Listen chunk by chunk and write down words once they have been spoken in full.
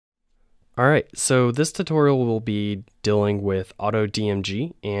Alright, so this tutorial will be dealing with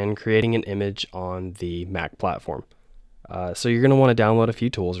AutoDMG and creating an image on the Mac platform. So you're going to want to download a few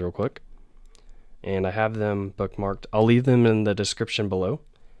tools real quick, and I have them bookmarked. I'll leave them in the description below,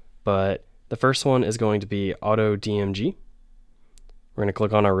 but the first one is going to be AutoDMG. We're going to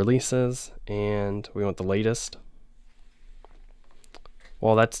click on our releases, and we want the latest.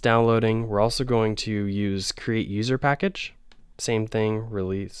 While that's downloading, we're also going to use create user package. Same thing,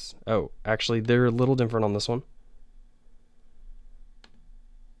 release. Oh, actually, they're a little different on this one.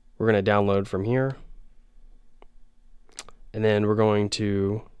 We're going to download from here. And then we're going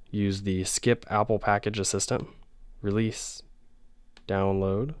to use the skip Apple package assistant. Release,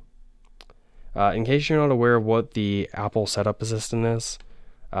 download. In case you're not aware of what the Apple setup assistant is,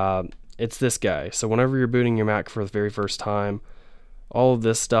 it's this guy. So whenever you're booting your Mac for the very first time, all of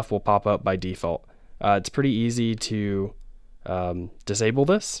this stuff will pop up by default. It's pretty easy to disable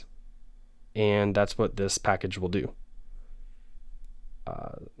this, and that's what this package will do.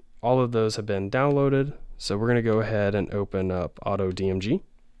 All of those have been downloaded, so we're going to go ahead and open up AutoDMG,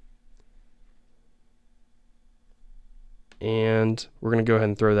 and we're going to go ahead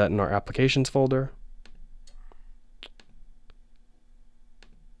and throw that in our applications folder.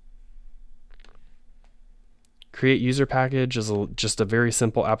 Create user package is just a very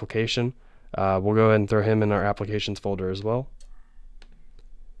simple application. We'll go ahead and throw him in our applications folder as well.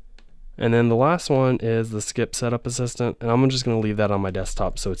 And then the last one is the skip setup assistant, and I'm just going to leave that on my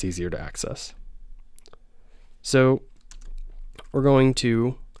desktop so it's easier to access. So we're going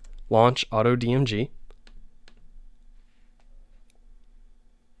to launch AutoDMG.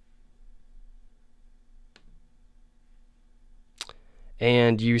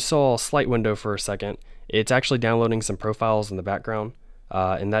 And you saw a slight window for a second. It's actually downloading some profiles in the background.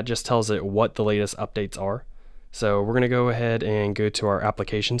 And that just tells it what the latest updates are. So we're going to go ahead and go to our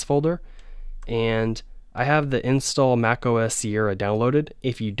applications folder, and I have the install macOS Sierra downloaded.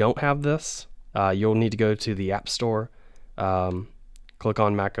 If you don't have this, you'll need to go to the App Store, click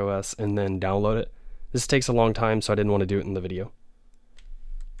on macOS, and then download it. This takes a long time, so I didn't want to do it in the video.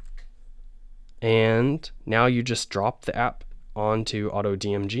 And now you just drop the app onto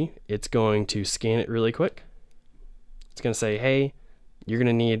AutoDMG. It's going to scan it really quick. It's going to say, hey, you're going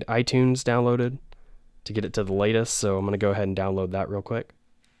to need iTunes downloaded to get it to the latest, so I'm going to go ahead and download that real quick.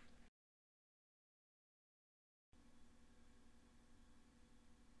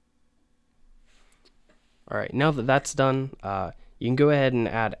 Alright, now that that's done, you can go ahead and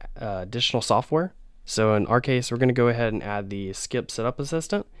add additional software. So in our case, we're going to go ahead and add the skip setup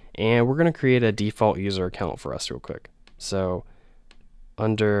assistant, and we're going to create a default user account for us real quick. So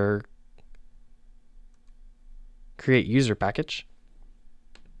under create user package,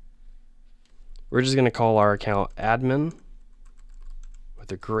 we're just going to call our account admin with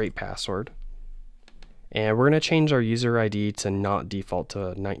a great password. And we're going to change our user ID to not default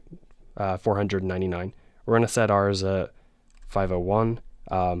to 499. We're going to set ours at 501.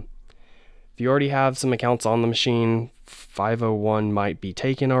 If you already have some accounts on the machine, 501 might be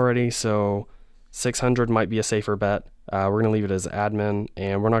taken already, so 600 might be a safer bet. We're going to leave it as admin,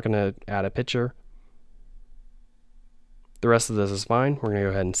 and we're not going to add a picture. The rest of this is fine. We're going to go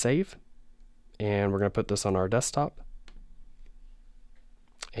ahead and save. And we're going to put this on our desktop.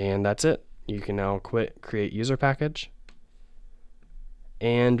 And that's it. You can now quit create user package.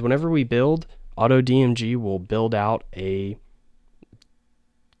 And whenever we build, AutoDMG will build out a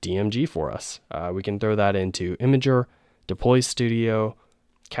DMG for us. We can throw that into Imager, Deploy Studio,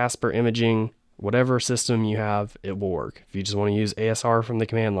 Casper Imaging, whatever system you have, it will work. If you just want to use ASR from the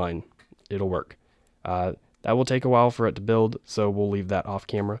command line, it'll work. That will take a while for it to build, so we'll leave that off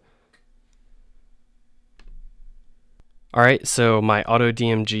camera. Alright, so my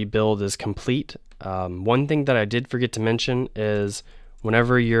AutoDMG build is complete. One thing that I did forget to mention is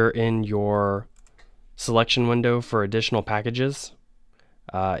whenever you're in your selection window for additional packages,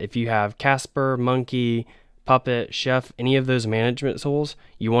 if you have Casper, Monkey, Puppet, Chef, any of those management tools,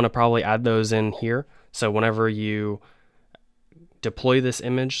 you want to probably add those in here. So whenever you deploy this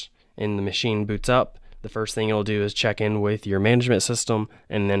image and the machine boots up, the first thing it'll do is check in with your management system,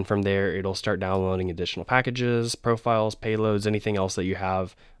 and then from there it'll start downloading additional packages, profiles, payloads, anything else that you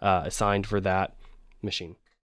have assigned for that machine.